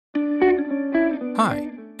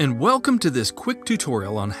Hi, and welcome to this quick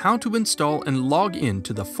tutorial on how to install and log in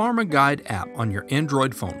to the PharmaGuide app on your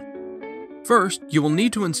Android phone. First, you will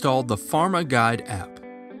need to install the PharmaGuide app.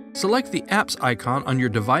 Select the app's icon on your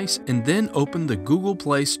device and then open the Google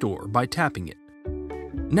Play Store by tapping it.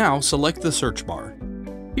 Now select the search bar.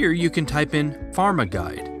 Here you can type in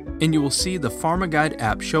PharmaGuide, and you will see the PharmaGuide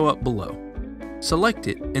app show up below. Select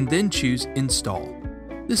it and then choose Install.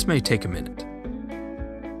 This may take a minute.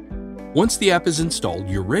 Once the app is installed,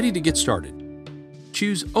 you're ready to get started.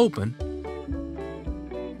 Choose Open,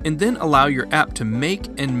 and then allow your app to make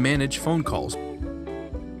and manage phone calls.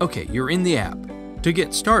 Okay, you're in the app. To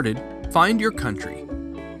get started, find your country.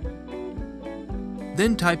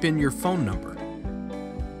 Then type in your phone number.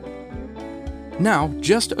 Now,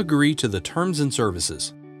 just agree to the terms and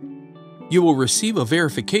services. You will receive a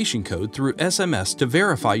verification code through SMS to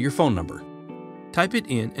verify your phone number. Type it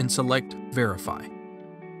in and select Verify.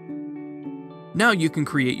 Now you can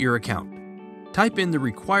create your account. Type in the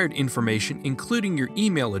required information, including your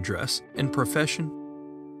email address and profession,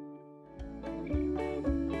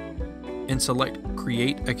 and select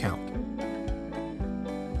Create Account.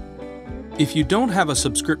 If you don't have a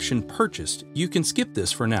subscription purchased, you can skip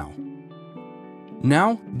this for now.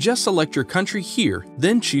 Now, just select your country here,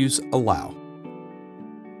 then choose Allow.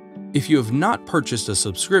 If you have not purchased a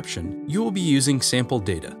subscription, you will be using sample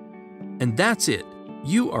data. And that's it.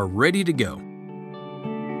 You are ready to go.